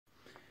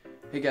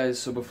Hey guys,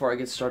 so before I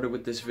get started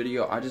with this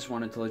video, I just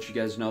wanted to let you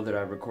guys know that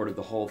I recorded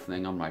the whole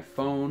thing on my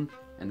phone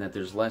and that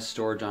there's less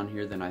storage on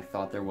here than I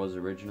thought there was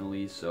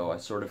originally, so I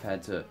sort of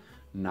had to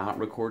not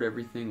record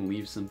everything,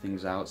 leave some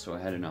things out so I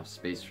had enough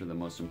space for the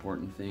most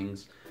important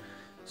things.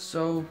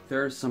 So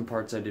there are some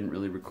parts I didn't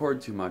really record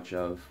too much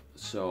of,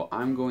 so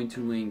I'm going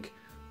to link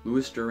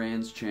Louis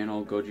Duran's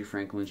channel, Goji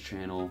Franklin's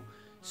channel,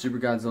 Super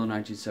Godzilla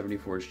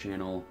 1974's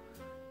channel,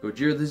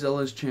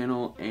 GojiraTheZilla's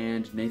channel,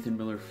 and Nathan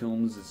Miller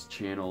Films'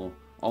 channel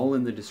all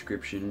in the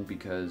description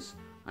because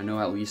I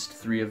know at least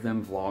 3 of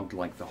them vlogged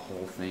like the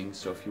whole thing,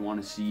 so if you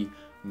want to see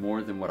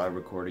more than what I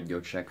recorded, go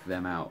check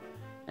them out.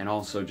 And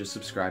also just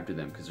subscribe to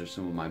them because they're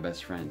some of my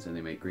best friends and they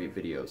make great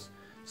videos.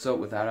 So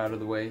with that out of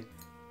the way,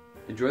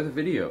 enjoy the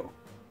video.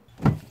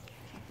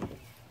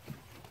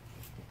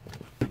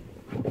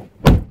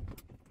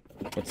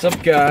 What's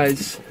up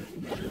guys?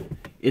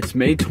 It's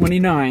May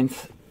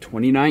 29th,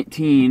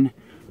 2019.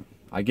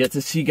 I get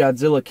to see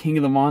Godzilla King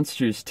of the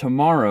Monsters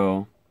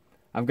tomorrow.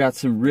 I've got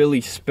some really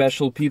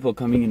special people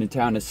coming into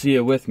town to see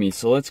it with me,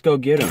 so let's go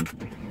get them.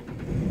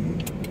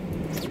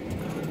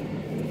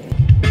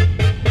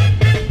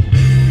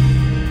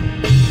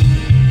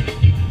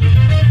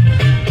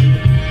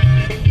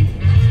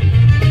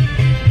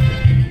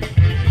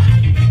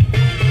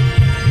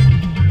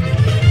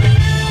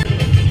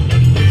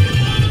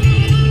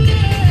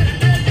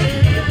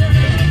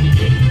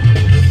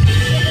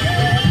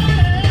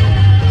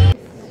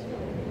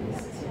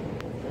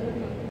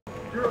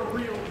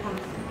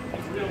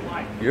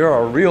 You're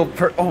a real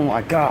oh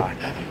my god.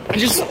 I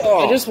just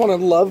want to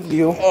love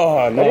you.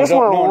 Oh no,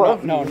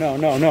 no.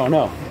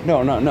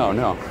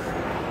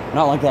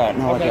 Not like that,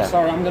 not like that.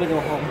 Sorry, I'm gonna go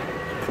home.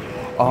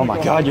 Oh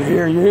my god,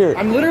 you're here.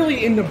 I'm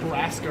literally in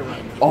Nebraska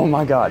right now. Oh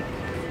my god.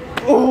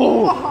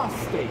 Oh, Omaha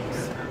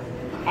steaks.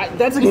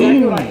 That's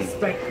exactly what I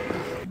expected.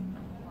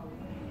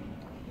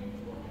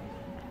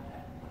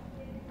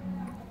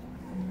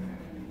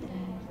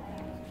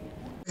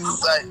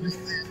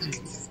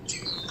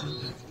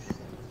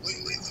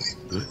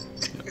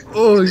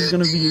 Oh, he's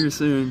gonna be here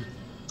soon.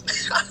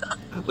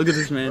 Look at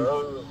this man.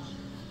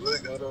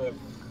 Look, hold on.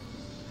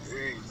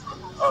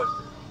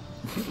 Oh.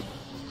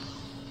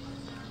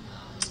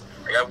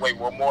 I gotta wait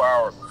 1 more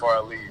hour before I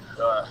leave.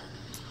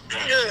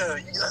 Yeah,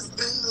 you guys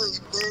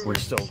good. We're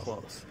so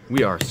close.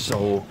 We are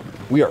so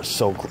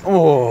close.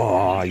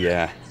 Oh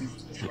yeah.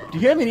 Do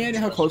you have any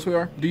idea how close we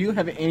are? Do you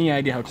have any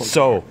idea how close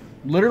we are?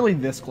 Literally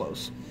this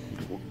close.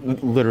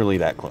 Literally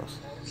that close.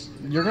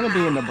 You're gonna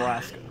be in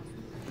Nebraska.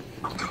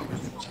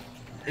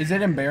 Is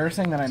it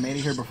embarrassing that I made it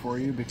here before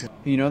you? Because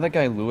You know that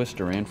guy Louis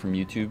Duran from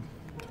YouTube?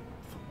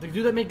 the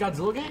dude that made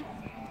Godzilla game?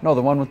 No,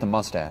 the one with the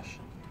mustache.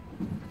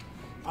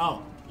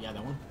 Oh, yeah,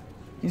 that one.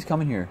 He's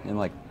coming here in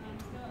like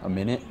a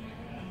minute.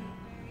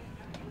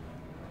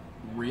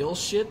 Real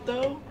shit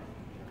though?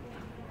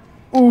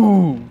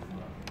 Ooh.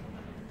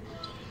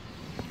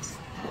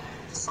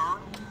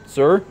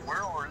 Sir?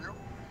 Where are you?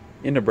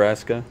 In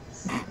Nebraska.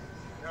 Yeah,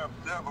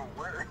 but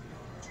where?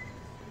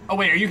 Oh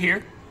wait, are you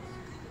here?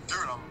 Dude,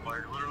 I'm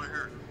like literally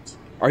here.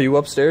 Are you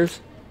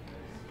upstairs?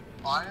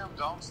 I am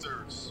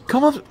downstairs.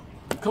 Come up.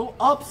 Go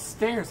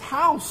upstairs.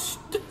 How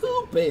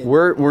stupid.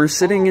 We're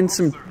sitting in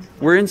some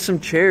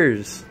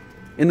chairs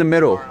in the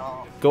middle.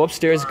 Go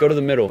upstairs, go to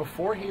the middle.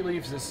 Before he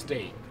leaves this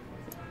state,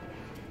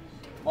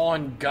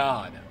 on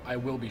God, I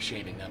will be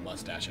shaving that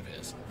mustache of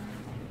his.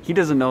 He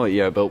doesn't know it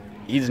yet, but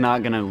he's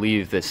not gonna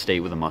leave this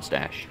state with a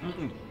mustache.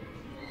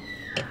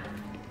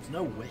 There's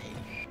no way.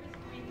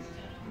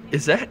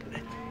 Is that?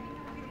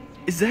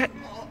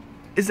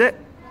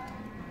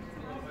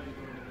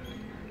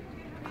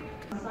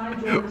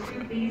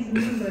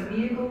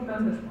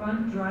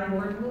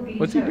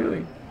 What's he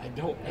doing? I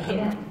don't.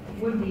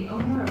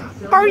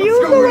 Are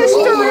you Louis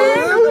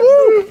Duran?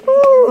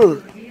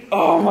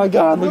 Oh my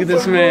god, look at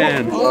this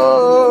man.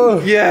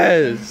 Oh,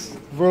 yes.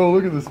 Bro,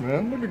 look at this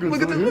man. Look at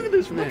Look at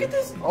this man. Look at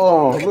this.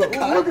 Oh, look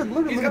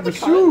at the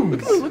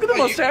shoes. Look at the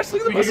mustache.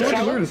 Look at the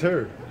mustache. Look at his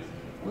hair.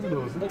 Look at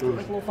those.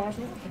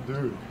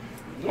 Dude.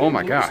 Oh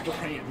my gosh.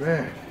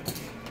 Man.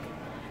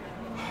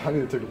 I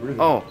need to take a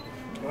breather. Oh.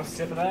 A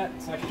sip of that.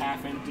 It's like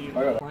half empty. I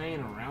got it.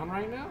 Playing around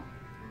right now.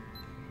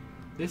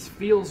 This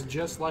feels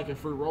just like a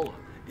fruit roll-up.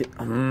 It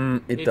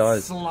It's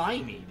does.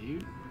 slimy,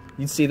 dude.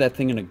 You'd see that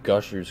thing in a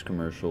Gushers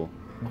commercial.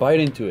 Bite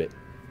into it.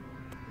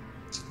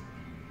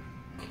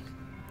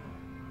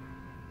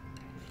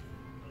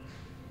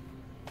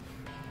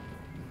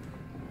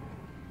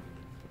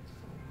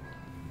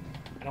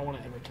 I don't want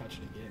to ever touch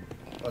it again.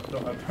 I thought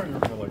you were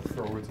gonna like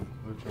throw it to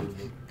the chair.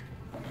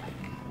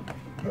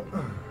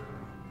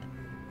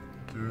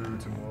 Dude,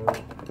 tomorrow.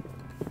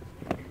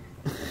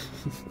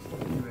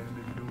 Man,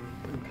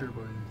 they don't care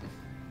about you.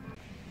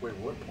 Wait,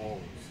 what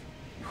balls?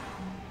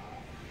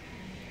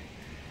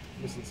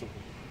 Missing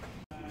something.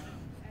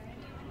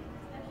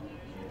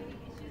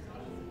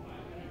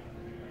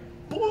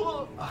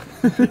 I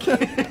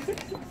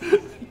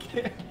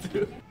can't do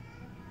it.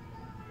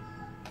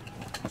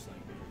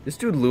 This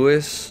dude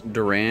Louis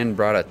Duran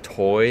brought a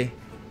toy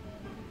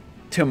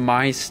to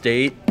my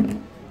state.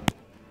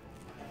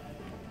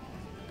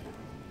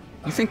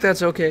 You think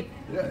that's okay?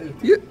 Yeah,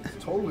 it's Yeah.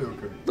 totally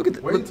okay. Look at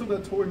the- Wait look- until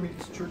that toy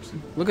meets Trixie.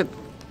 Look at.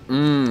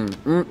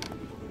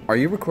 Are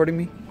you recording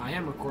me? I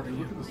am recording you.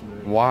 Look at this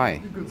man.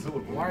 Why? Look at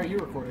Godzilla, bro. Why are you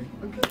recording?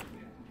 Okay.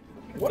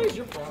 What is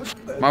your problem?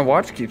 My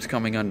watch keeps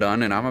coming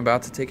undone, and I'm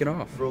about to take it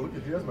off. Bro, look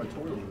at, he has my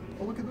toy over there.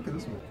 Oh, look at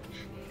this man.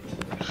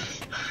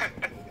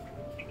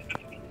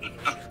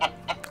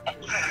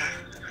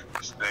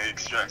 This thing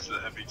extracts a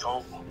heavy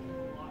toll.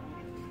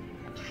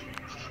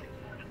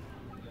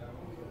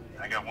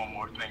 I got one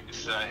more thing to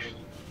say.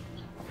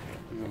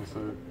 He's gonna say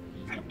it.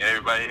 Can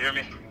everybody hear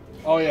me?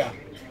 Oh yeah.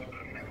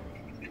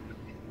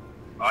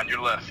 On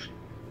your left.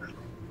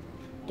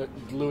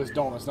 Lewis,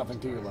 don't. There's nothing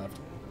to your left.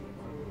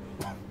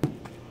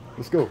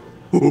 Let's go.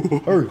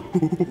 Hurry.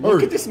 Look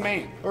Hurry. at this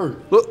man. Hurry.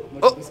 Look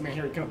at this man.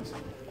 Here he comes.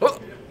 Oh.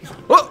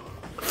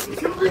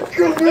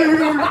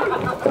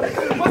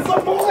 What's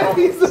up,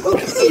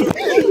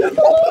 boys?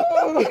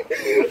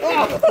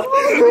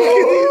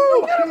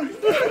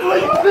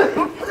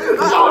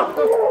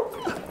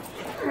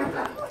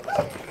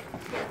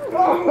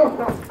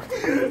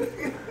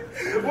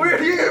 We're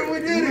here. We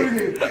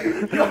did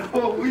it.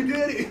 Yo, we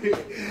did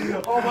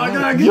it. Oh my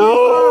God.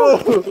 Yo!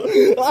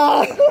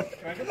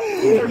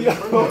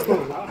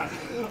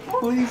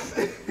 Holy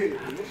shit.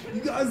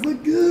 You guys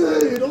look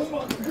good. Oh my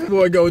God.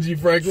 Boy, Goji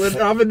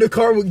Franklin. I'm in the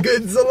car with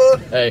Godzilla,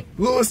 Hey.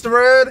 Louis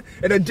Duran,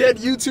 and a dead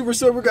YouTuber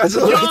Super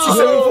Godzilla.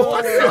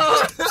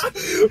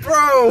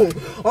 Bro,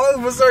 all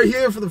of us are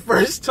here for the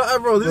first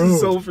time, bro. This is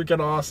so freaking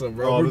awesome,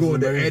 bro. Oh, We're this is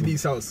going to amazing.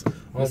 Andy's house.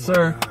 Oh, Yes,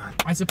 sir.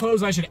 I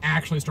suppose I should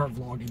actually start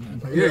vlogging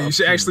then. Yeah, you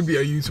should actually be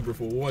a YouTuber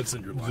for once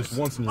in your life. Just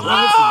once in your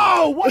life.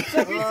 Oh, what's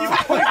up?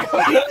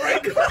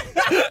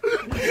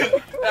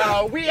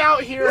 We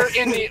out here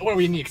in the, what are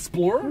we, in the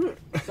Explorer?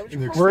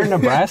 We're in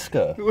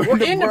Nebraska.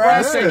 We're in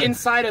Nebraska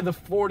inside of the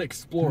Ford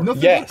Explorer.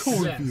 Nothing Yes. but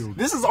Yes. cornfield.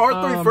 This is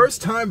our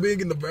first time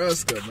being in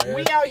Nebraska, man.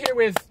 We out here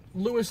with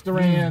Louis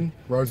Duran,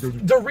 Rise,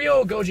 Goji. the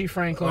real Goji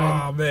Franklin,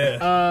 Oh, man.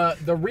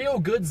 the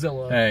real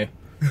Godzilla. Hey.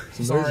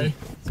 It's Sorry. amazing.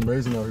 It's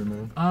amazing out here,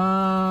 man.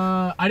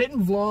 I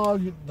didn't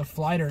vlog the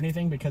flight or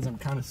anything because I'm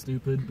kind of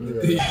stupid.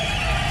 But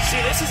Yeah.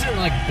 see, this isn't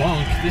like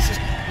bunk. This is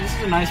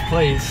a nice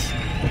place.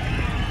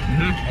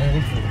 Hey,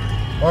 look for it.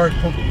 All right,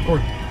 record.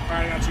 All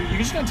right, I got you. You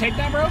just gonna take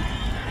that, bro?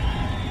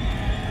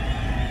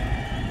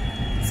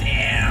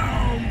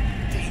 Damn.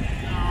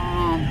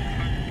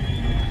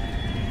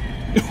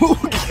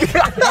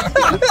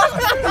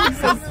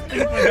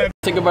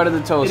 Take a bite of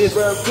the toast. It is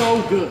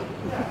so good.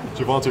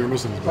 Javante, you're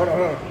missing this. Hold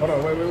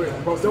on,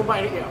 wait. Bro, don't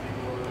bite it yet.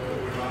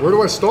 Where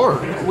do I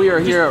start? We are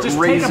here at just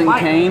take a Raising bite.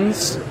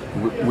 Cane's.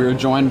 We're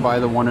joined by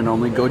the one and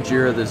only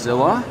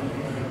GojiraTheZilla.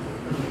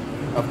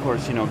 Of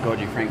course, you know,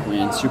 Goji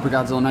Franklin, Super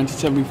Godzilla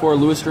 1974,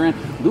 Louis Duran.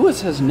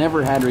 Louis has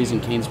never had Raising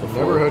Cane's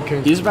before. Never had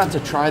Cane's He's about to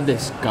try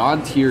this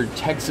God-tier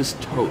Texas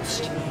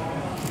toast.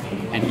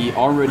 And he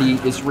already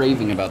is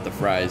raving about the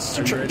fries.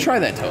 So try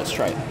that toast,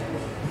 try it.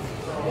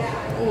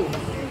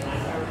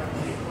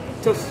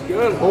 Toast is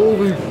good.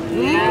 Holy.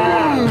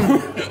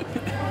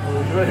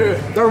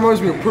 That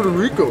reminds me of Puerto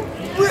Rico.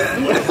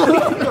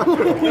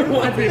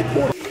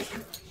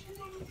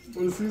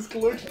 Want to see his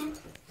collection?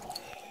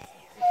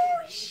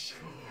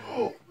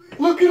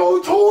 Look at all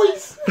the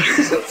toys!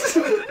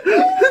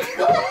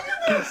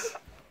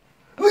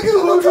 Look at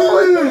all the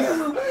toys!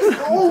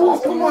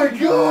 Oh my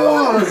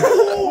God!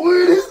 Look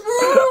at his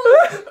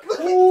room!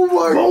 Oh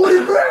my holy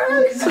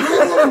bags!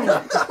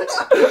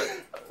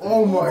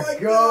 Oh my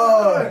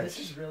God! This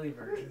is really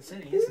Virgin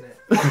City, isn't it?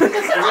 Wait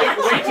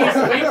till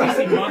you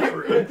see my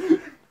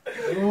room.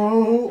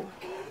 Oh,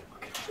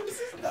 this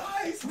is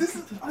nice. This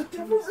is a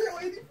different real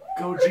 84.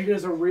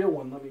 Gojira's a real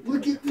one. Let me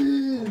Look at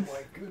this. Oh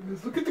my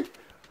goodness. Look at the.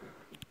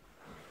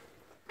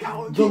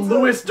 the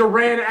Louis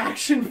Duran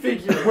action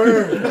figure.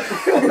 Where?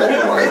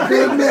 Oh my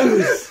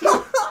goodness.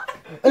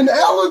 An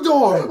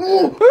Alador.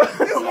 Oh.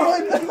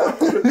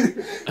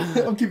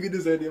 I'm keeping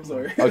this, Andy. I'm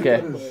sorry.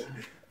 Okay.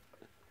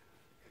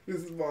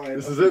 This is mine.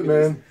 This is it,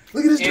 man.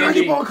 Look at this Andy.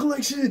 Dragon Ball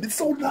collection. It's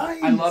so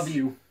nice. I love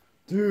you.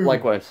 Dude.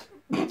 Likewise.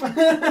 Look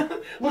at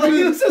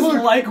this is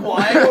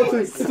likewise.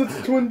 It's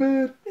a twin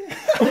bed.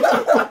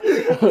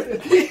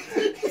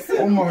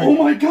 Oh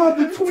my God,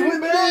 the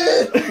twin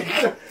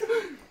bed.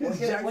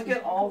 Look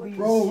at all these.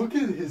 Bro, look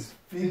at his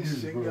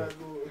fingers, bro.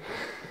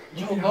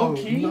 Yo, low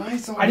key.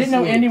 Nice I didn't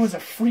know this Andy looks.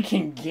 was a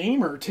freaking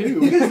gamer too.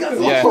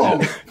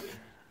 Yeah.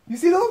 You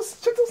see those?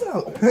 Check those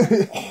out.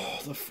 Oh,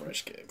 the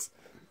fresh cakes.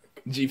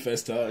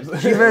 G-Fest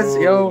times.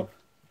 Yo.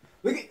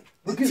 Look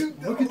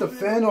at the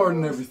fan art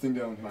and everything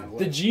down here.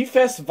 The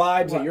G-Fest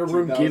vibes that your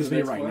room gives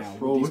me right now.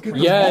 Bro, look at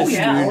Yes, this.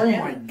 yeah. Oh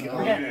my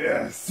God.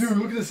 Yes. Dude,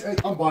 look at this.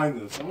 I'm buying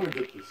this. I'm gonna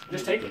get this.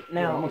 Just take it. I'm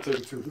Now, gonna take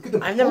it too. Look at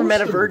the I've never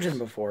met a posters. virgin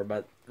before,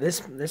 but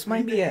this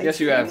might be it. Yes,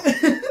 you have.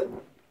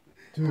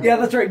 Dude, Yeah,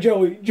 that's right,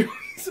 Joey. Give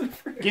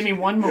me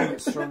one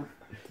moment, sir.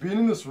 being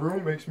in this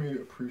room makes me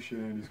appreciate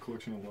Andy's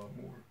collection a lot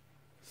more.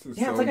 This is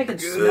Yeah, it's so like I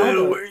could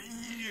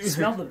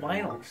smell the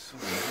vinyl.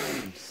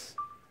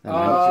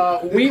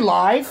 We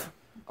live.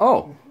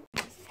 Oh.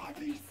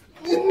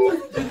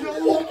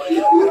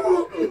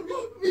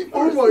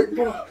 Oh my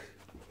God!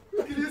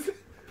 Look at this.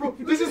 Bro,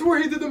 this is where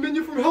he did the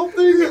minion from Help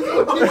thing. This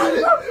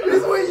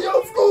is where he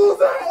yelled schools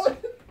out.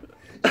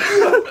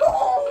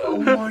 Oh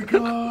my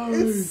god.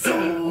 It's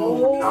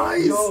so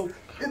nice. Yo,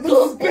 in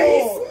the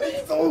space.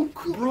 It's so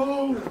cool.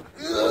 Bro.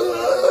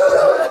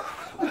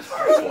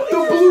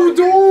 The blue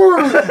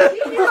door.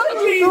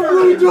 The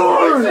blue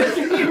door.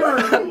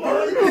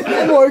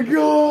 Oh my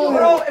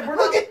god. Bro,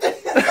 look at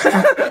this.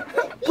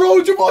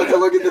 Bro, Javonte,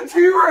 look at the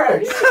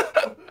T-Rex.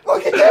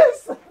 Look at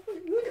this.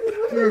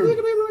 Dude.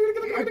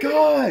 Oh my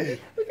god.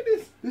 Look at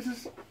this. This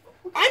is.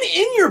 I'm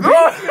in your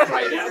basement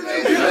right now.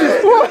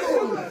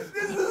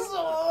 This is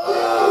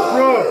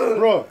so.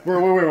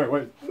 Bro,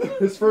 wait.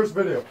 His first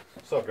video.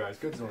 What's up, guys?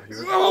 Godzilla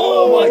here.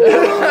 Oh my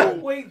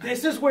god. Wait,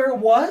 this is where it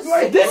was?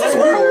 Wait, this is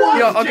where it was.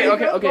 Yo, okay.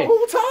 The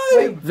whole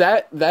time.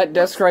 That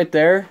desk right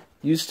there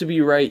used to be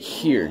right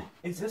here.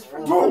 Is this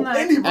from Bro, that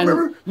Andy,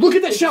 remember? Look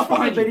at that shelf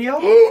behind you. video?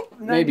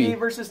 Maybe. 98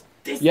 versus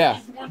this. Yeah.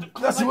 Is where the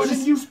That's what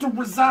collection it used to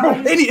reside.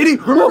 Bro, Eddie,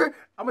 remember?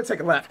 I'm gonna take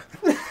a lap.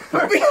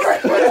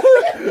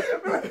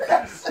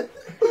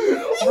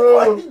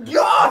 Bro.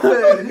 God!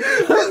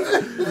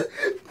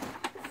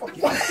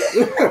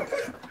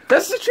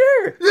 That's the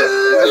chair.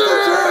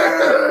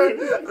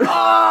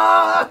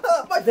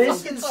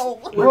 This is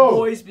where Bro.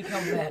 boys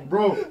become men.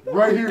 Bro,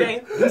 right here.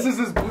 This is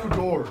his blue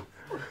door.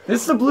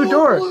 This is the blue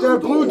door. That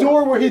blue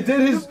door where he did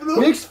his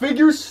mixed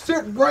figures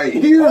sit right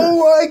here. Oh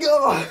my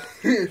god!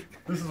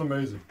 This is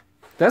amazing.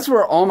 That's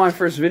where all my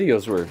first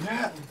videos were.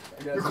 Yeah.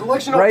 Your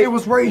collection Right- up there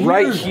was right here.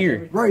 right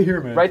here. Right here,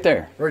 man. Right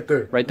there. Right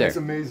there. Right there. That's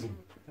amazing.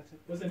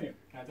 What's in here?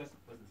 Can I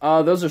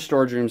test? Those are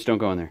storage rooms. Don't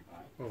go in there.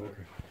 Oh,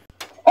 okay.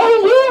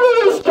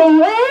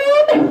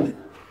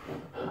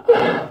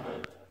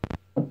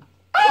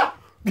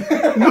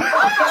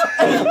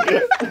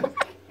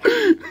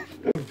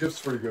 Gifts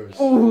for you guys.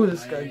 Oh,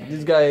 this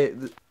guy.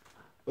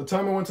 The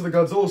time I went to the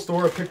Godzilla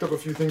store, I picked up a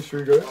few things for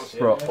you guys.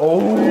 Bro.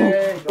 Oh.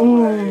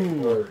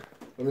 Ooh. Alright,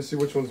 let me see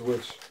which one's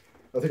which.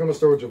 I think I'm gonna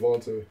start with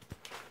Javonte.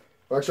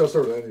 Actually, I'll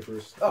start with Andy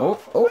first. Oh.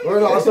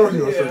 No, I'll start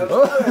with you.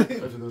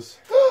 I'll do this.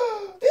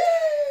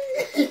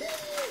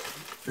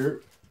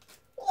 Here.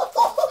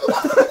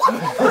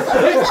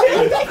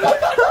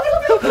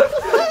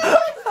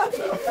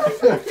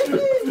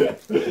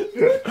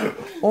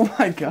 Oh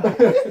my god.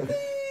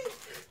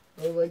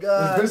 Oh my It's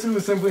god! basically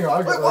the same thing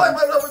I got. Why am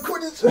I not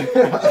recording this?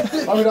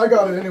 I mean, I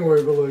got it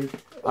anyway, but like,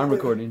 I'm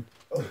recording.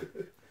 This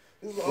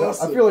is yeah,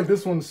 awesome. I feel like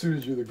this one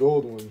suited you, the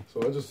gold one.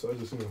 So I just, you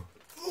know,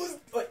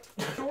 Like,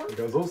 the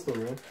Godzilla store,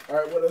 man. all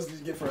right, what else did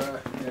you get for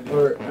Andy?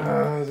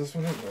 Alright, is this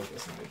one? No,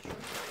 that's not it.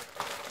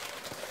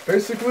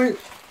 Basically,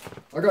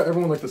 I got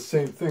everyone like the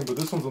same thing, but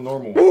this one's a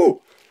normal one.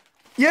 Ooh!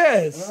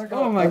 Yes! And I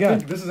got- Oh my I god.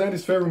 think this is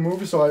Andy's favorite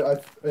movie, so I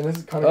and this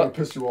is kind of gonna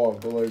piss you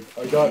off, but like,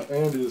 I got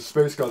Andy the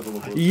Space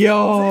Godzilla book.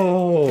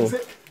 Yo.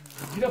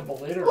 You have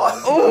later.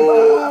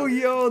 Oh,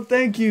 yo,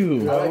 thank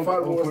you. Yeah, I like I'm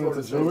Five putting it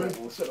Wars to Joey.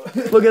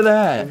 Look at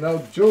that. And now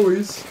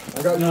Joey's,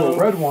 I got you a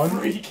red one,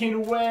 Freaking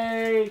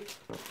away.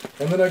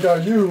 and then I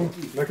got you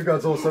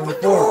Mechagodzilla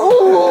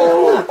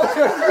 74.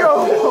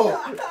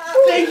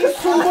 Thank you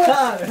so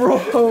much! Bro.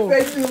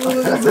 Thank you,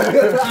 Lulu.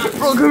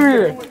 Bro, come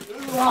here.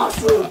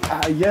 Awesome!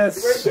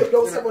 Yes.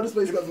 Don't step on the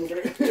space Godzilla.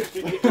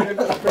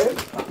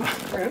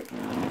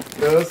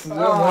 Yeah, that's Dude,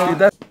 man.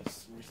 that's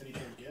We said he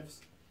turned gifts.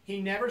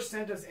 He never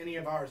sent us any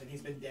of ours, and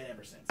he's been dead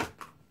ever since.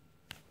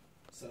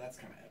 So that's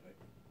kind of epic.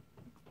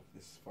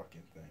 This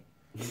fucking thing.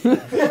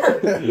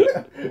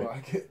 Bro, I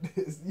get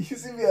this. You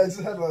see me? I just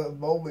had a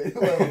moment,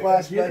 like a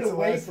flashback Get to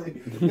away last from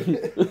week.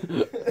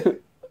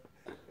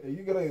 Are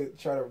you gonna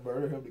try to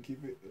murder him to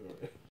keep it?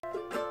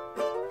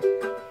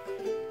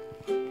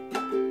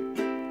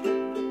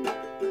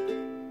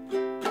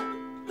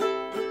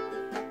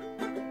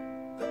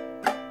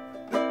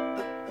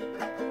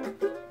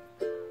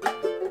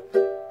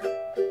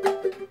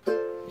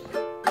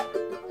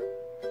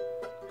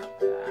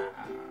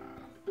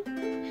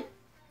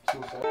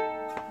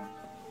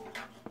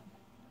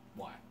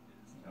 Why?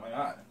 Why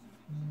not?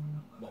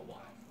 Well, why?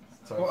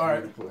 Well, all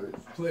right.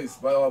 Please,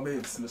 by all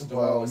means, Mr. By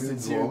all Wallace,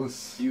 means, since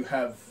Wallace. you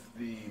have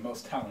the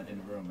most talent in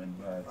the room, and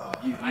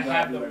you I gotta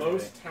have do the everything.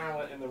 most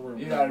talent in the room.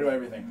 You gotta do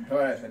everything. Go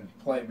ahead and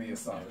play me a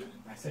song.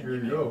 I said, Here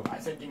give you me go. I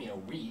said, give me a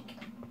week.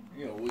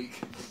 You know, weak.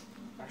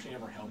 I've actually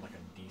never held like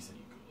a decent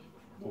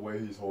ukulele The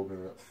way he's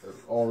holding it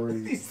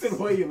already. Decent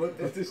way you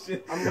looked at this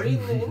shit. before. I'm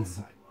reading the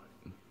inside.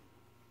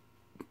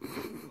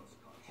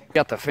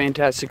 got the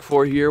Fantastic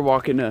Four here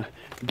walking to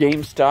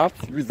GameStop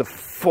through the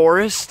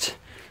forest,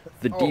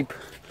 the deep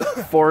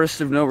forest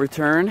of no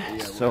return.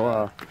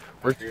 So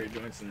we're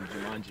doing some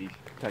Jumanji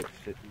type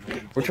shit.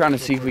 we're trying to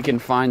see if we can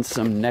find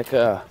some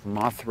NECA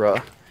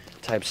Mothra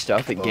type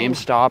stuff at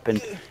GameStop,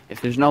 and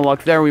if there's no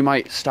luck there, we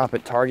might stop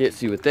at Target,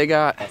 see what they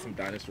got. Some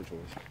dinosaur toys.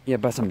 Yeah,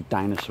 buy some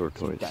dinosaur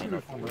toys.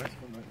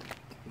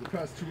 The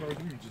past 2 hours,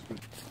 you've just been.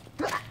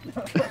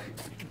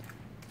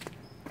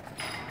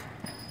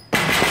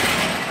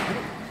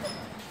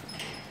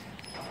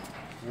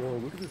 Whoa,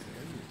 look at this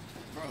animal.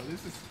 Bro,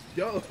 this is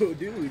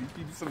dude. You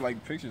keep some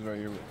like pictures right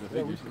here with the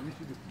Yeah, we figures. should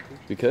get the picture.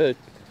 We could.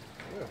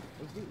 Yeah,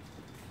 let's do it.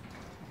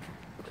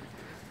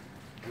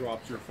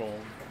 Dropped your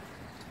phone.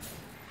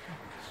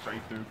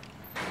 Straight through.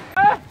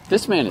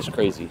 This man is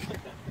crazy.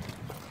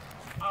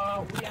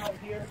 We out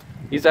here.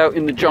 He's out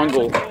in the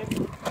jungle.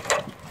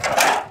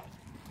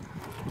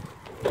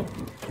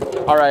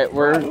 All right,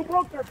 Who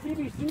broke their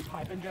PVC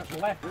pipe and just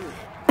left?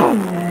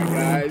 Alright,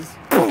 guys.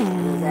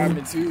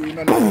 Environment 2. We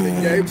might have to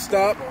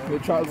GameStop. We'll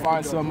try to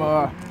find some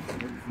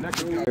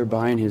NECA. They're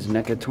buying his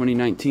NECA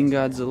 2019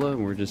 Godzilla.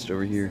 We're just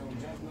over here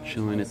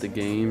chilling at the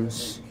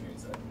games.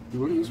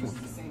 What is this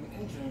one?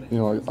 You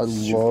know, I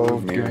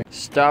love games.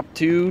 Stop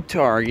to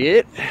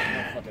Target.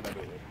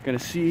 Gonna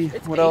see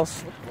what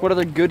else, what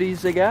other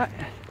goodies they got.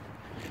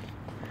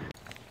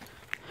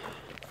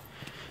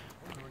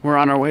 We're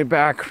on our way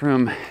back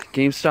from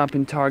GameStop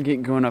and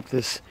Target, going up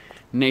this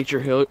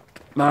nature hill.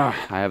 I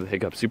have the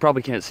hiccups. You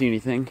probably can't see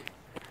anything,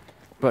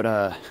 but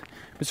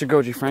Mr.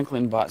 Goji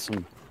Franklin bought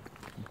some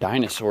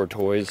dinosaur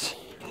toys,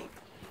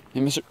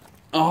 and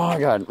oh my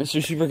God,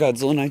 Mr. Super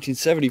Godzilla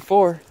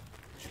 1974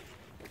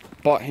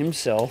 bought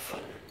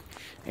himself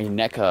a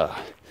NECA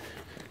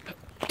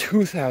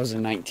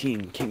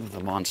 2019 King of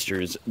the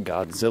Monsters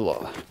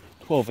Godzilla,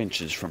 12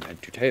 inches from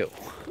head to tail.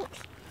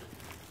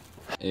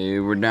 Hey,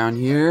 we're down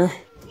here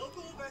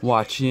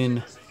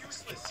watching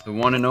the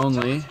one and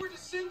only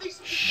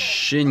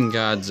Shin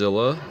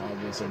Godzilla.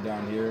 So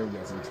down here, we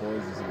got some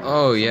toys. And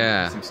Oh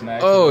yeah. Some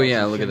snacks. Oh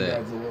yeah, look at Shin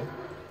that. Godzilla.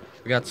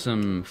 We got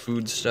some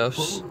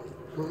foodstuffs.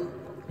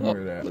 Look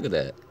at that. Look at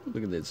that.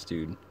 Look at this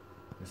dude.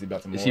 Is he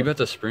about to Is he about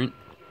to sprint?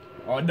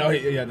 Oh no,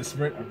 yeah, the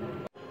sprint.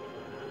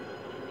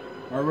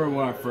 I remember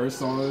when I first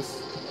saw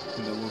this,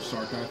 the little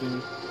shark guy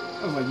thing.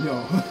 I was like,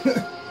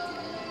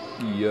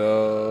 yo.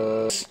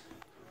 Yo.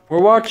 We're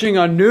watching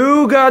a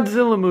new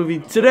Godzilla movie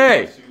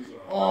today.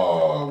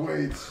 Oh,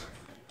 wait.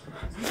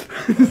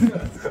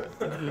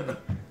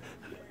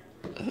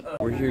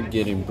 We're here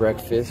getting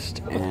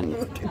breakfast, and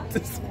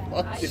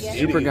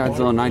Super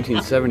Godzilla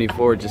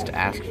 1974 just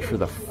asked for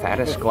the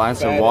fattest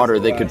glass of water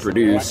they could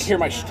produce, Here are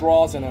my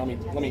straws, and let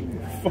me.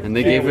 and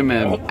they gave him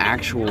an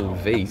actual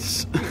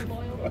vase.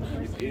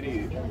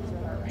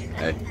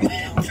 Hey.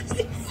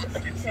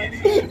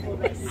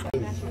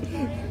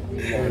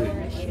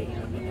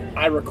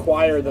 I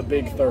require the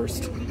big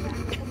thirst.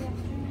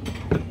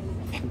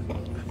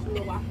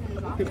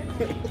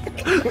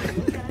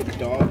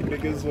 Dog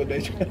niggas when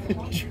they try to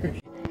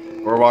drink.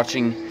 We're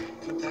watching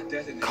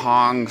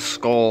Kong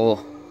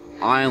Skull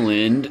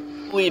Island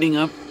leading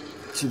up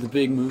to the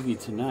big movie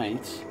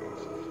tonight.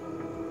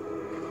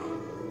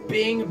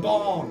 Bing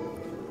bong.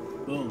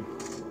 Boom.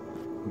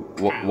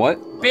 What?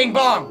 Bing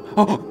bong.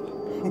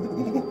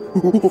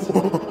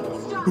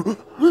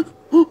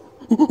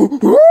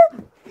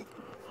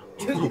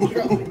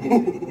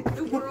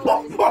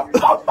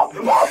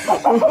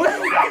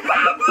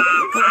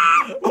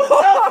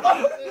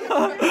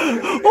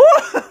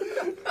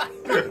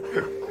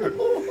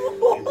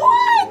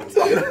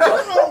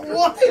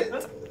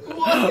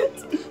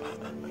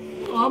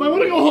 I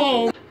want to go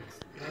home.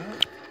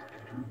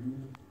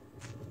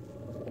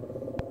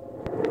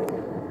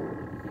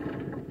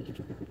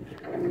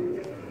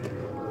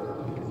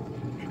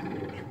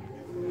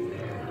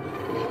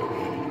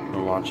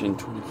 We're watching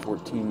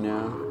 2014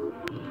 now,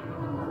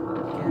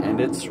 and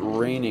it's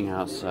raining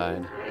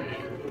outside,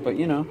 but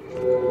you know,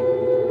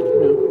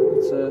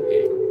 it's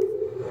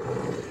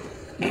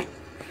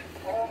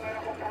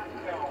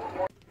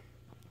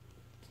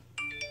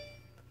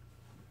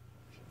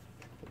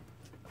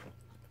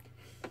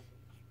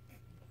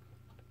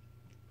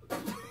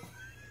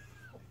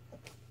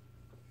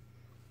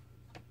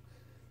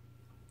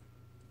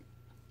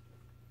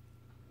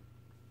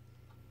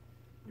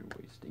you're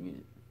wasting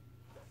it.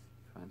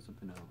 Find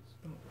something else.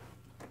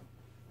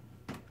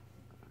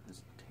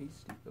 It's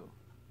tasty though.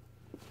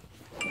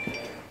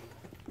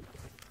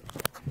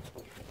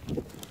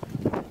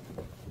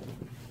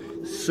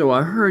 So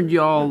I heard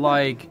y'all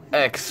like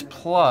X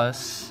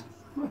Plus.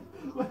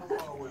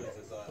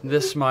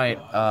 This might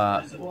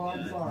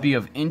be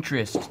of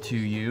interest to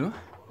you.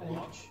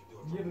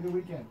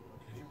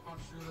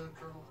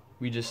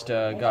 We just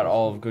got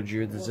all of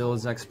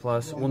GojiraTheZilla's X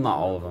Plus. Well, not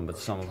all of them, but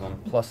some of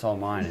them. Plus all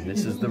mine, and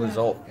this is the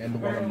result.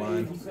 And one of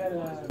mine.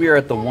 We are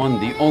at the one,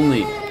 the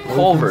only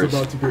Culver's,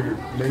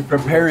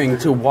 preparing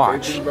to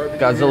watch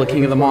Godzilla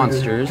King of the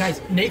Monsters.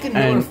 Guys, Nathan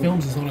Miller And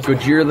Films is on his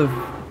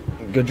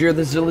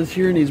GojiraTheZilla is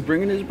here, and he's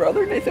bringing his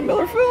brother, Nathan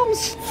Miller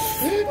Films.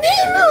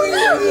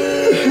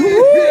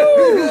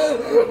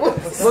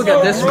 Look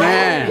at this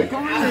man.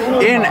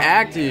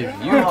 Inactive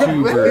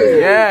YouTuber.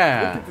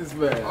 Yeah.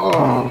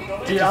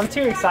 Dude, I'm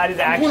too excited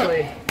to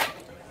actually.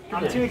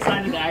 I'm too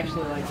excited to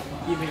actually like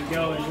even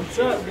go. What's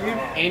up, dude?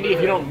 Andy, if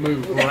you don't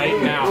move right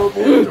now,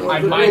 I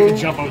might have to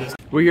jump over this.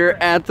 We're here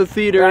at the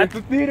theater. At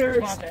the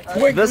theaters.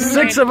 The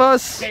six of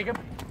us.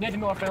 Jacob, Nathan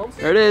Miller Films.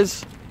 There it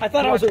is. I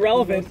thought I was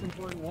irrelevant.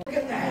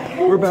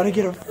 We're about to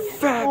get a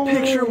fat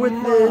picture with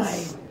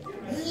this.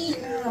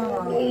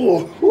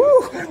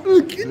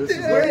 Look at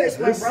that.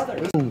 My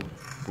brother.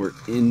 We're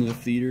in the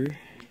theater.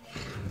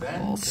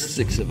 All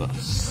six of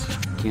us.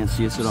 can't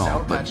see us at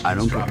all, but I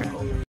don't care.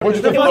 Where'd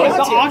you Dude,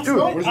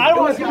 I don't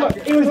want to look.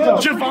 It was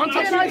dope. Javante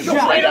and I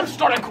straight up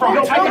started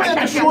crying.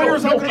 I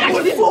Destroyers can't.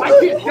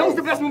 That was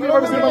the best movie I've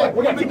ever seen in my life.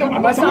 We're gonna keep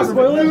going. Let's not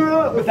spoil it,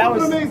 but that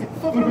was amazing.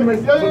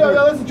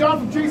 Yeah. This is John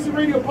from JC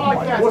Radio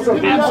Podcast. What's up?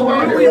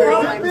 Absolutely.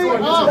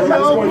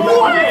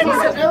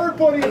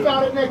 Everybody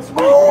about it next week.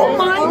 Oh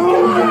my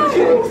God!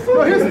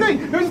 No, here's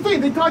the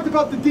thing. They talked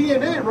about the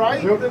DNA,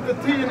 right? The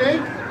DNA.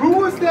 Who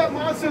was that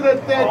monster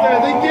that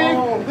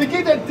they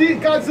gave that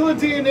Godzilla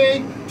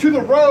DNA to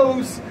the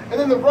Rose, and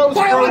then the Rose.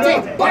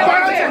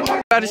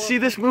 Gotta see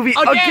this movie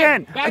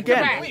again.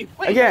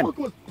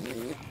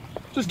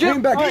 Just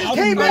came back.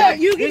 Came back.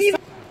 You can even.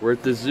 We're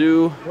at the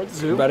zoo.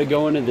 We're about to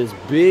go into this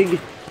big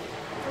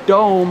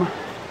dome,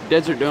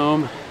 desert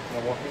dome,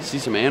 see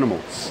some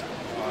animals.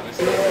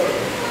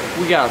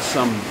 We got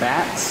some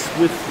bats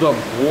with the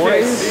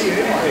boys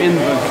in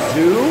the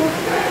zoo.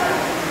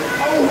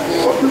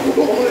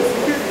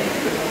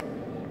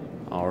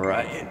 All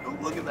right,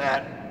 look at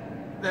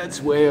that.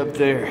 That's way up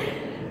there.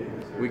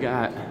 We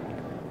got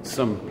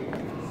some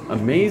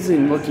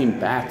amazing looking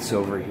bats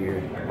over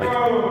here.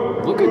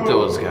 Like, look at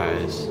those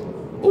guys.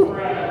 Ooh.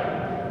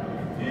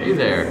 Hey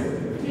there.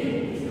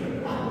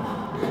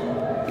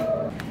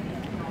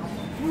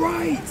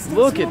 Right.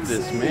 Look at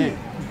this, man.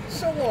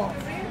 Show off.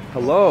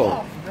 Hello. Go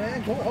off,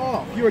 man. Go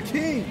off. You're a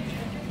king.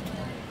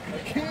 A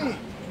king.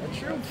 A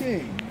true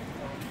king.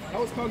 That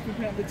was Kung Fu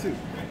Panda too.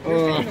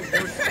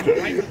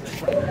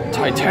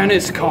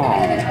 Titanus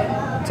Kong.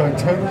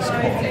 Titanus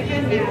Kong.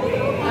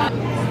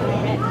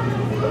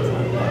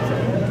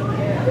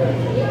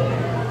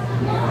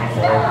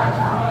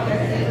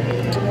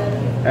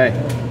 Hey.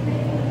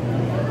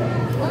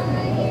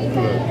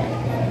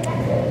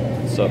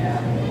 What's up?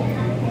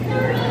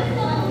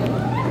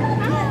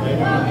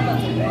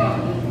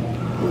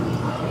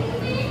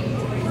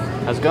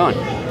 How's it going?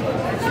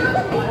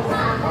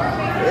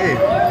 Hey.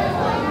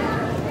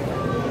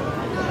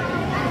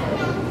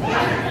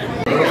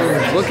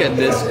 Look at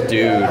this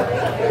dude.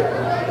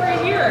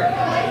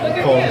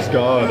 Kong's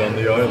God on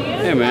the island.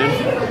 Hey, man.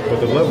 But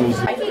the levels.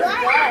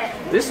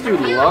 This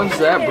dude loves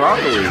that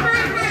broccoli.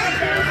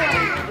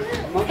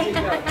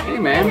 Hey,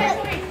 man.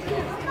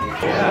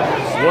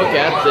 Look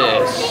at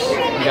this.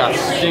 We got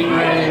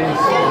stingrays.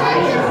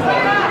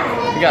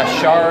 We got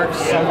sharks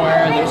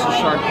somewhere. There's a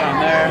shark down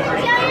there.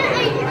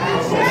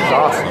 This is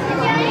awesome.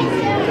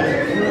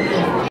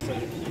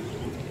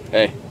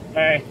 Hey.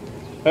 Hey.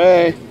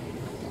 Hey.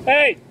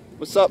 Hey.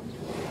 What's up?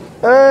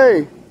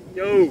 Hey.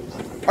 Yo.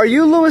 Are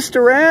you Louis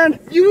Duran?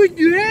 You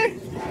there?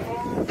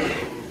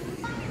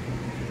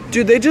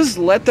 Dude, they just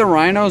let the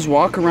rhinos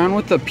walk around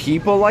with the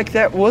people like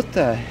that? What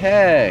the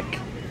heck?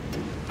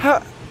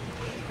 How?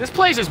 This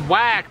place is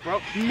whack,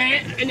 bro.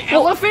 Man, an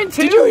elephant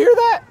too? Did you hear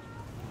that?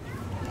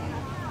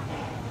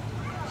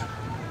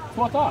 That's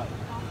what I thought.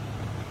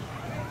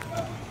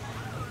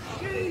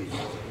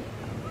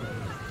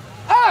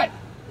 Hey!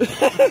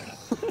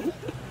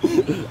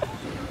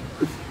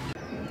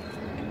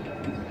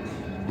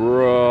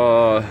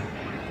 Bruh.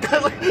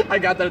 I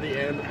got there at the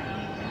end.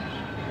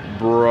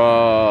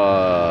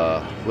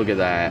 Bruh. Look at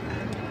that.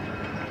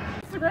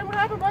 Instagram, what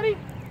happened, buddy?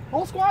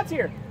 Whole squad's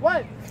here.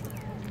 What?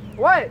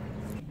 What?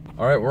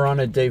 Alright, we're on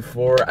at day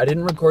 4. I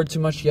didn't record too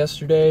much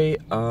yesterday.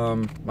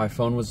 My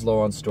phone was low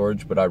on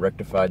storage, but I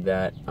rectified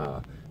that.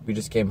 We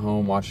just came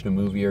home, watched a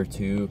movie or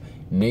two.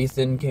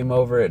 Nathan came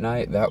over at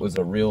night. That was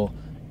a real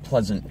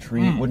pleasant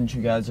treat, wouldn't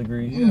you guys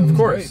agree? Yeah, of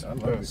course.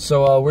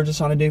 So we're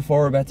just on a day 4.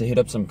 We're about to hit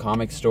up some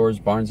comic stores,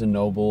 Barnes &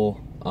 Noble.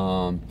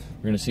 We're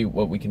gonna see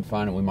what we can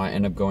find, and we might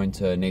end up going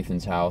to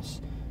Nathan's house.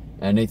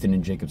 Nathan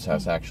and Jacob's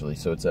house, actually.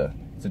 So it's a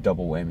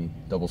double whammy,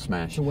 double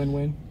smash. It's a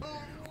win-win.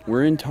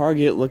 We're in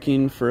Target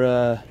looking for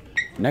a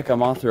NECA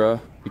Mothra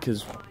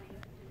because,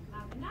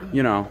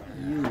 you know,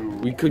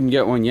 we couldn't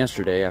get one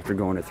yesterday after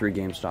going to 3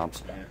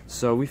 GameStops.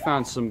 So we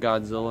found some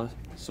Godzilla,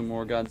 some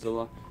more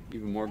Godzilla,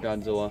 even more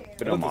Godzilla,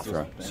 but no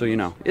Mothra. So, you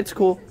know, it's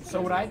cool.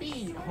 So would I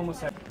be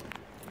homosexual?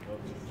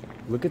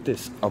 Look at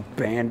this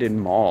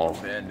abandoned mall.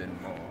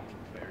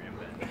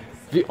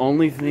 The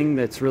only thing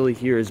that's really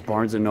here is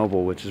Barnes &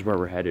 Noble, which is where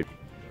we're headed.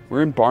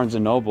 We're in Barnes &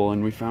 Noble,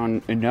 and we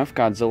found enough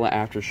Godzilla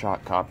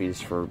Aftershock copies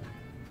for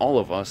all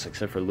of us,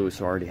 except for Louis,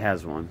 who already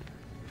has one.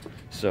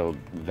 So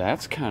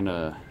that's kind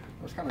of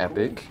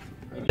epic.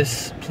 Cool.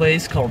 This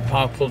place called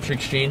Pop Culture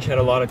Exchange had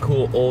a lot of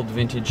cool old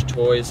vintage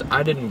toys.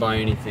 I didn't buy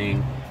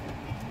anything.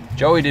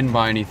 Joey didn't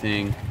buy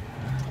anything.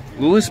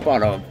 Louis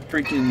bought a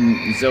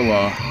freaking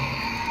Zilla.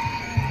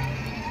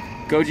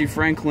 Goji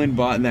Franklin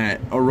bought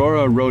that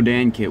Aurora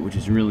Rodan kit, which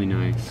is really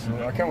nice.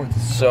 I can't wait to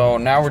see. So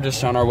now we're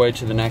just on our way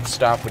to the next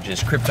stop, which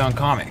is Krypton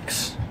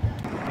Comics.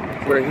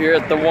 We're here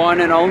at the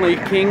one and only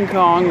King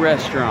Kong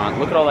restaurant.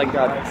 Look at all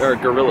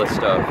that gorilla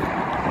stuff.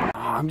 Oh,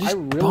 I'm just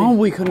bummed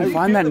we couldn't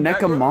find that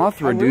NECA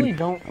Mothra, dude. Really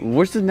don't.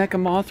 Where's the NECA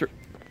Mothra?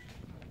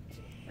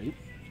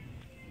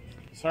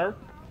 Sir?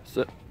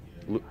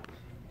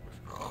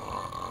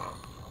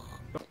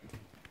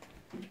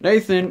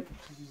 Nathan.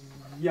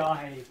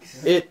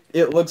 Yikes.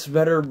 It looks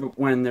better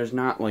when there's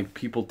not like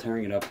people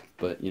tearing it up,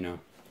 but you know.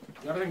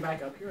 Is everything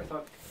back up here? I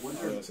thought, weren't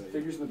there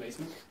figures in the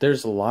basement?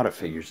 There's a lot of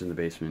figures in the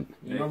basement.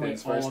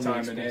 Nathan's first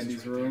time in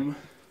Andy's room.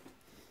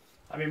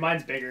 I mean,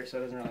 mine's bigger, so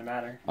it doesn't really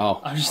matter.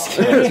 Oh. I'm just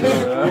kidding.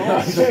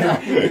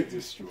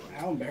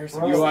 How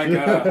embarrassing.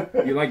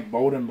 You like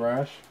bold and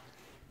brash?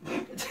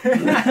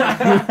 Isn't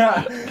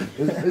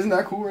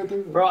that cool right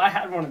there? Bro, I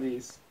had one of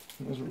these.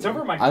 It's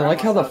over at my I like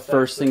how the grandma's house,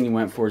 first thing you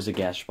went for is a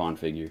gas spawn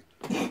figure.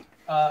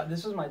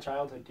 this was my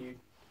childhood, dude.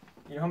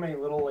 You know how many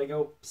little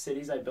Lego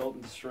cities I built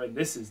and destroyed?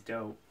 This is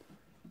dope.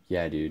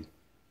 Yeah, dude.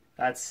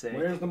 That's sick.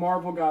 Where's the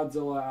Marvel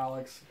Godzilla,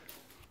 Alex?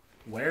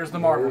 Where's the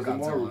Marvel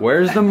Godzilla?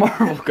 Where's the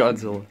Marvel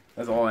Godzilla?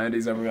 That's all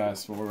Andy's ever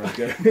asked for right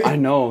there. I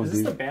know, Is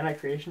dude. this the Bandai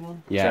Creation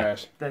one? Yeah.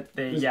 Trash. That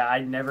they, yeah, I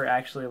never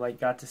actually like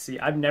got to see.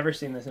 I've never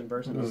seen this in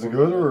person. Is it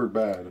good or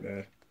bad?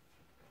 Bad.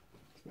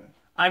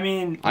 I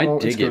mean, I Oh,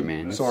 it's dig it, good.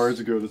 man. Sorry,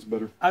 it's good. It's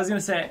better. I was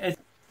gonna say it's.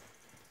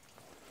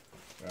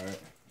 Alright.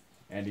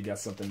 Andy got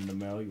something in the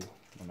mail. You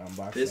want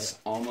to unbox This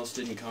almost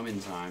didn't come in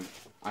time.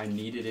 I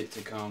needed it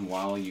to come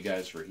while you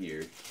guys were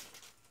here.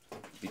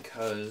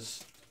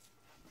 Because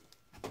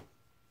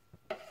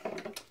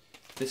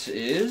this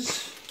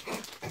is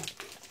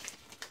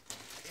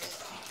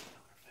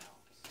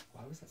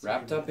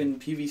wrapped up in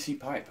PVC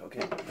pipe.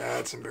 Okay.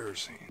 That's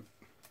embarrassing.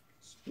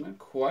 It's not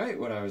quite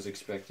what I was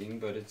expecting,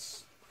 but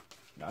it's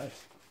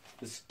Nice.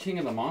 this King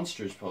of the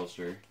Monsters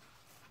poster.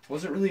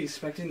 Wasn't really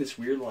expecting this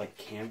weird like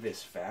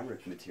canvas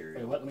fabric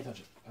material. Wait, let me touch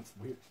it. That's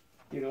weird.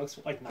 Dude, it looks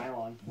like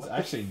nylon. It's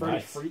actually For a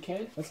nice. free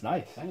kid? That's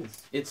nice. That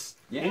is. It's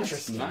yeah,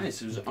 Interesting. it's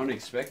nice. It was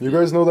unexpected. You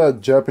guys know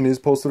that Japanese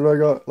poster that I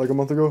got like a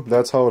month ago?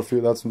 That's how it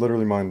feels. That's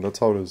literally mine. That's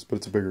how it is, but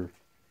it's bigger.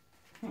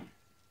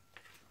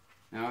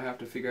 Now I have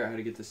to figure out how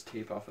to get this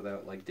tape off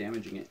without like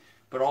damaging it.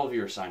 But all of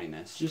you are signing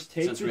this. Just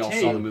tape since your we all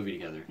tape. saw the movie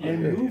together.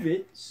 And move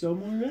it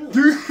somewhere else.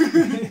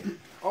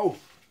 Oh.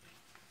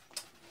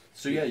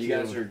 So yeah, you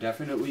guys are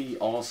definitely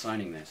all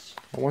signing this.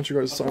 I want you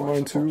guys to sign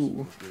mine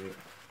too.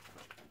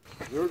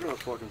 You're gonna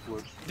fucking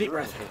flip. Deep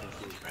breath.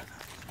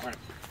 Alright.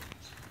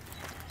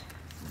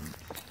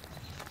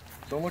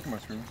 Don't look at my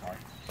screen. Sorry.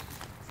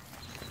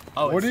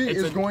 Oh, Woody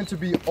is going to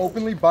be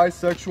openly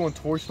bisexual in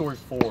Toy Story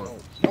 4.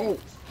 No.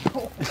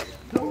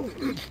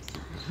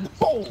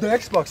 The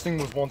Xbox thing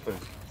was one thing,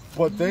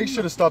 but they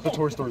should have stopped at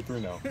Toy Story 3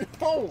 now.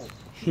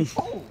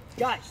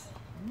 Guys,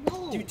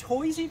 do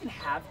toys even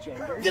have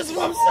gender? This is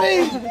what I'm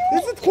saying.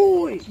 It's a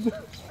toy.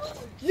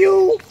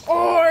 You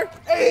are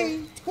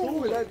a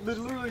toy. That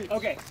literally.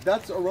 Okay,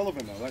 That's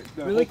irrelevant now.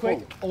 really quick.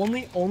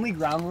 Only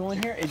ground rule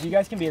in here is you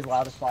guys can be as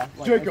loud as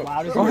possible. Like, Jacob. As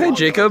loud as Go you ahead, want.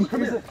 Jacob.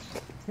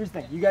 Here's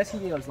the thing. You guys can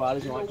be as loud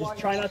as you want. Just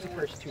try not to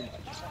curse too much.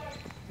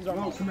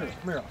 No, come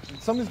here.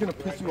 Something's gonna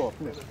piss you off.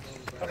 Come here.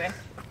 Okay.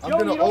 I'm Yo,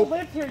 gonna you don't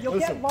live here. You'll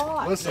Listen, get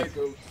lost.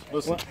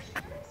 listen.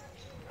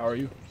 How are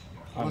you?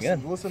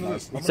 Listen to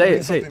this. I'm Say gonna it,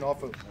 get say it. something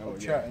off of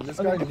chat. And this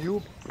guy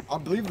knew. I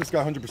believe this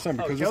guy 100%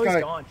 because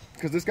Joey's gone.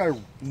 this guy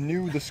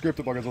knew the script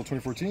of Godzilla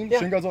 2014,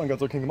 Shin Godzilla, and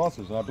Godzilla King of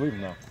Monsters, and I believe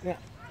him now. Yeah.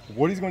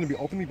 Woody's going to be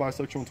openly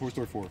bisexual in Toy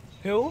Story 4.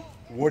 Who?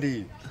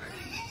 Woody.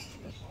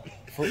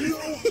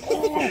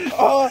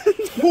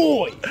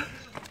 Boy.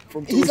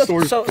 From Toy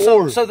Story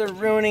 4. So they're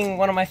ruining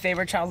one of my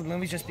favorite childhood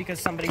movies just because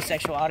somebody's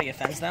sexuality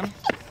offends them.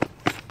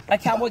 A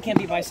cowboy can't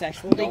be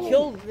bisexual. They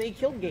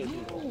killed gay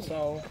people.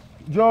 So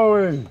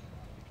Joey.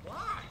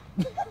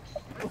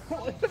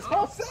 That's what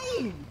I'm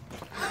saying.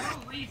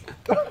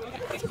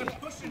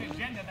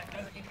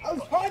 I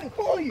was trying to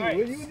call you. Right.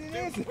 When you didn't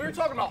answer. We were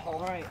talking about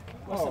Hulk. All right.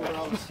 Listen,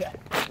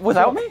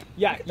 Without me?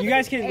 yeah, you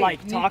guys can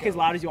like talk as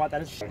loud as you want.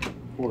 That is.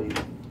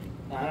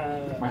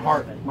 My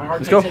heart.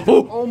 Let's go.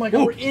 Oh my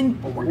god, we're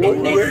in. We're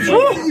in.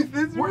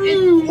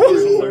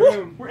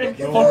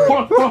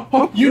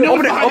 You know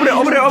Open it, open it, open it,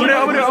 open it,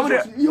 open it, open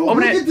it. Yo,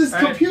 Open look it. at this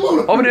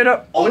computer. Open it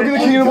up. Oh, look at the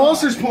King of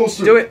Monsters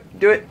poster. Do it,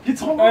 do it.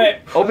 All right.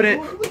 Open it.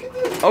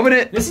 Open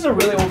it. This is a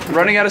really old.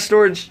 Running out of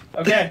storage.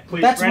 Okay,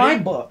 please. that's ready? my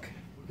book.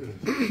 Look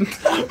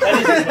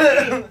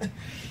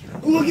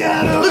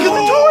at him. Look at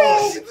the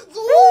toys.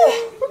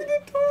 Look at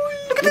the toys.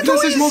 Look at the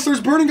toys. Monsters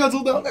burning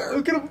Godzilla down there.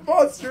 Look at a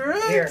monster.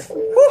 Here.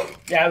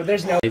 Yeah,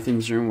 there's no.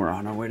 Nathan's room. We're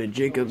on our way to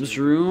Jacob's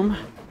room.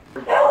 I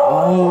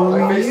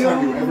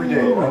FaceTime you every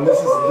day, and this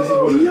is what it is.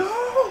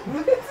 Look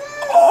at this.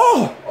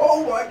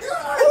 Oh my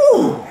god.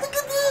 Look at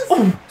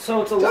this.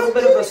 So it's a little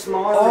bit of a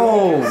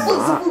smaller.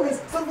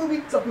 Some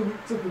movie.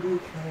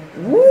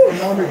 Woo.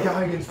 Now they're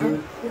Geigens,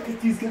 dude. Look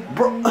at these guys.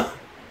 Bro.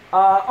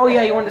 Oh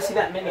yeah, you wanted to see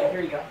that minion?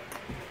 Here you go.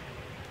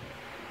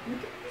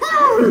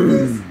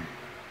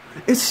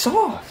 It's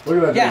soft. Look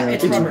at that. Yeah,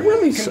 it's rubber.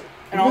 really soft.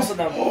 And also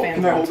the fan.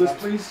 Can I hold this,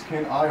 please?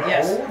 Can I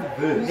Yes. hold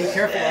this? Be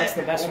careful, that's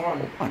the best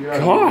one.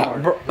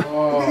 God,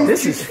 bro.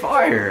 This is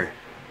fire.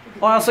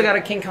 Well, I also got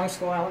a King Kong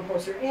Skull Island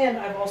poster, and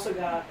I've also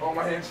got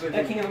My hands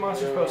a King of the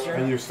Monsters poster.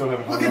 And you still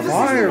haven't hung Look at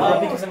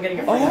up. this. Because I'm getting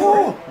a free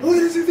Oh, look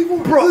at this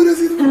 64. Bro. Look at this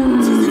 64.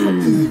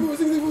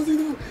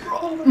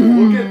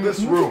 Look at this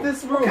room.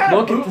 This room. Look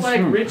at this like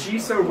room. Rich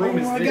Iso room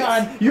is this.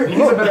 God. He's a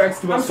better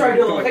excavator. I'm sorry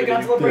to look at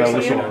Godzilla Yeah, versus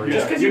we're sorry.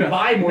 Just because you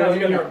buy more doesn't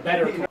mean you're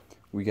better.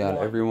 We got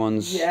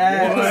everyone's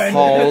Yes.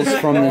 hauls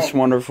from this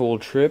wonderful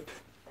trip.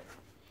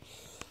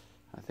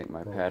 I think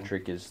my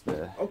Patrick is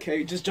the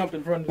Okay, just jump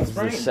in front of the the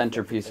frame.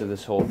 centerpiece of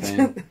this whole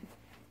thing.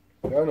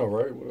 Yeah, I know,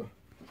 right? What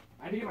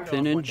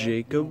Finn and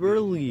Jacob are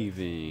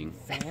leaving.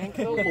 Thank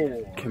the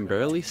Lord. Can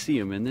barely see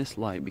him in this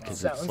light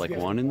because it's like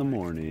 1 in the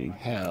morning.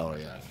 Hell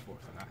yeah.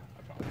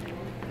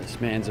 This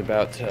man's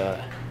about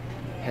to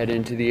head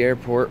into the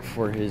airport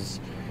for his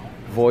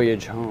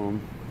voyage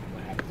home.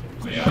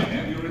 May I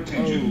have your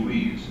attention,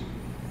 please?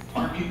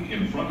 Parking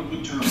in front of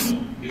the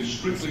terminal is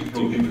strictly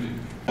prohibited.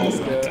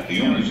 At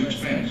the owner's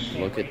expense.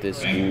 Look at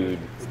this dude.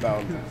 It's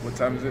about, what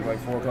time is it? Like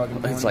 4 o'clock in the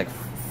morning? It's like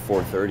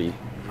 4:30.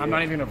 I'm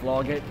not even gonna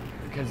vlog it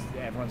because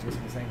everyone's gonna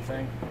see the same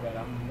thing. But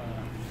I'm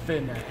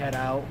finna head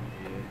out.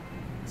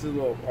 It's a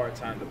little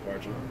part-time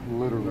departure.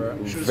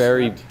 Literally.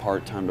 Very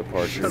part-time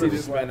departure. Should have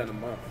just spent in a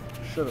month.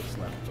 Should have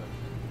slept. But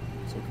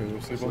It's okay,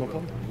 we'll sleep on the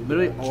plane.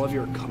 literally, all of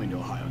you are coming to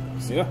Ohio.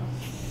 Though. Yeah.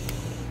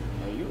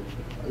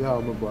 Yeah,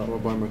 I'm gonna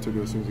buy my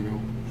ticket as soon as you go.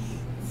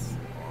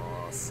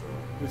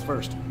 Who's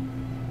first?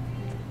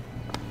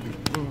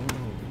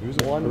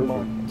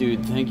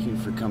 Dude, thank you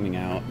for coming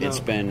out. It's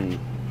been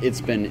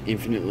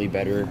infinitely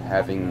better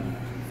having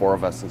 4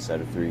 of us instead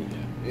of 3.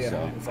 Yeah.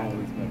 So. It's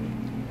always better.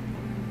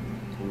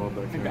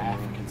 I think the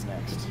African's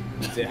next.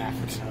 The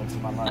African's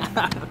in my life.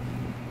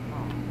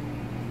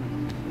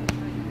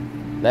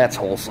 That's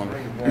wholesome.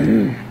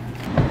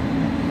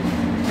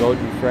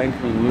 Goji,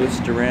 Franklin, Lewis,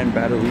 Duran,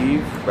 about to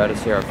leave. About to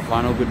say our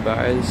final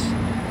goodbyes.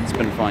 It's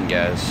been fun,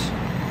 guys.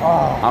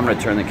 I'm gonna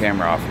turn the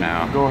camera off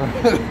now. Go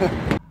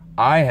ahead.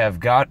 I have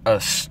got a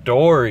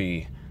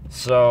story.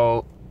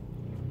 So,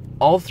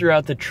 all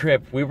throughout the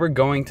trip, we were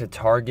going to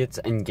Targets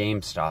and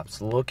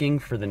GameStops looking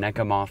for the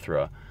NECA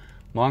Mothra.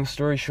 Long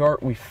story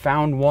short, we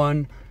found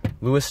one.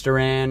 Louis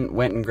Duran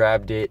went and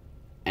grabbed it,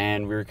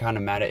 and we were kind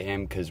of mad at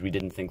him because we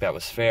didn't think that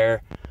was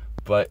fair.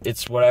 But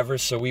it's whatever,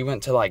 so we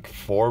went to like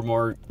 3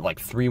 more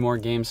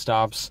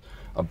GameStops,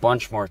 a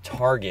bunch more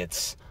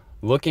Targets,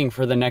 looking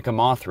for the NECA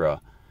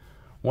Mothra.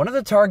 One of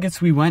the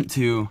Targets we went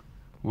to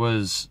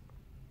was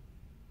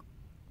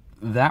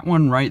that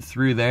one right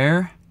through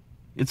there.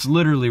 It's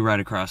literally right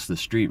across the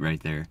street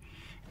right there.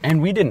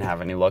 And we didn't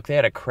have any luck. They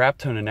had a crap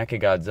ton of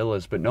NECA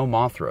Godzillas, but no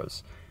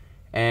Mothras.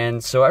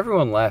 And so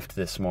everyone left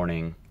this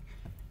morning.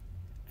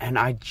 And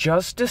I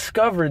just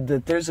discovered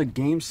that there's a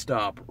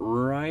GameStop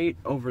right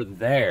over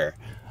there.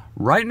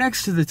 Right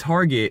next to the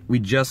Target we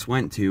just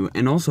went to,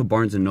 and also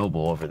Barnes &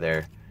 Noble over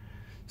there.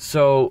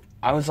 So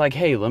I was like,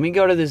 hey, let me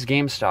go to this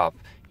GameStop.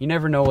 You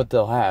never know what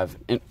they'll have.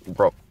 And,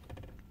 bro,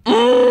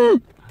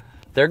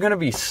 they're going to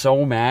be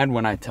so mad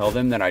when I tell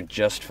them that I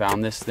just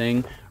found this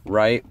thing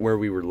right where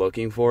we were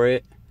looking for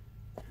it.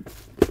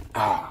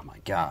 Oh my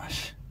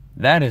gosh.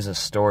 That is a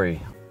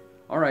story.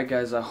 Alright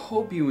guys, I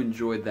hope you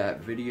enjoyed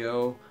that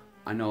video.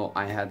 I know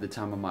I had the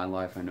time of my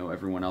life. I know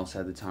everyone else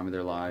had the time of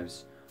their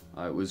lives.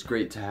 It was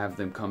great to have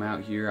them come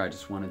out here. I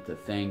just wanted to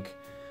thank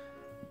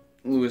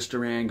Louis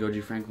Duran,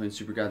 Goji, Franklin,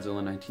 Super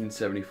Godzilla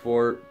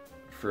 1974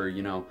 for,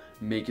 you know,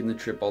 making the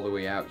trip all the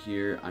way out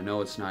here. I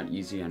know it's not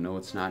easy. I know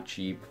it's not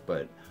cheap,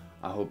 but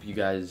I hope you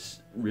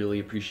guys really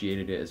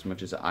appreciated it as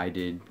much as I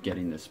did,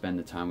 getting to spend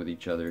the time with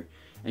each other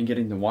and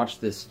getting to watch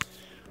this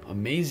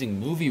amazing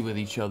movie with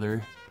each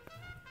other.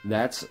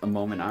 That's a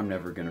moment I'm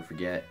never gonna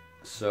forget.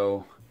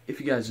 So if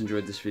you guys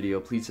enjoyed this video,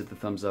 please hit the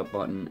thumbs up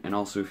button, and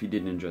also if you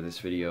didn't enjoy this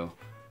video,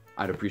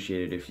 I'd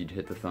appreciate it if you'd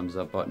hit the thumbs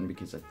up button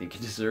because I think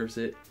it deserves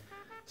it.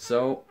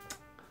 So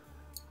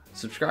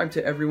subscribe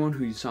to everyone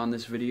who you saw in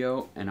this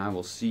video, and I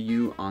will see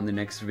you on the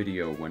next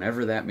video,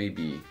 whenever that may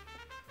be.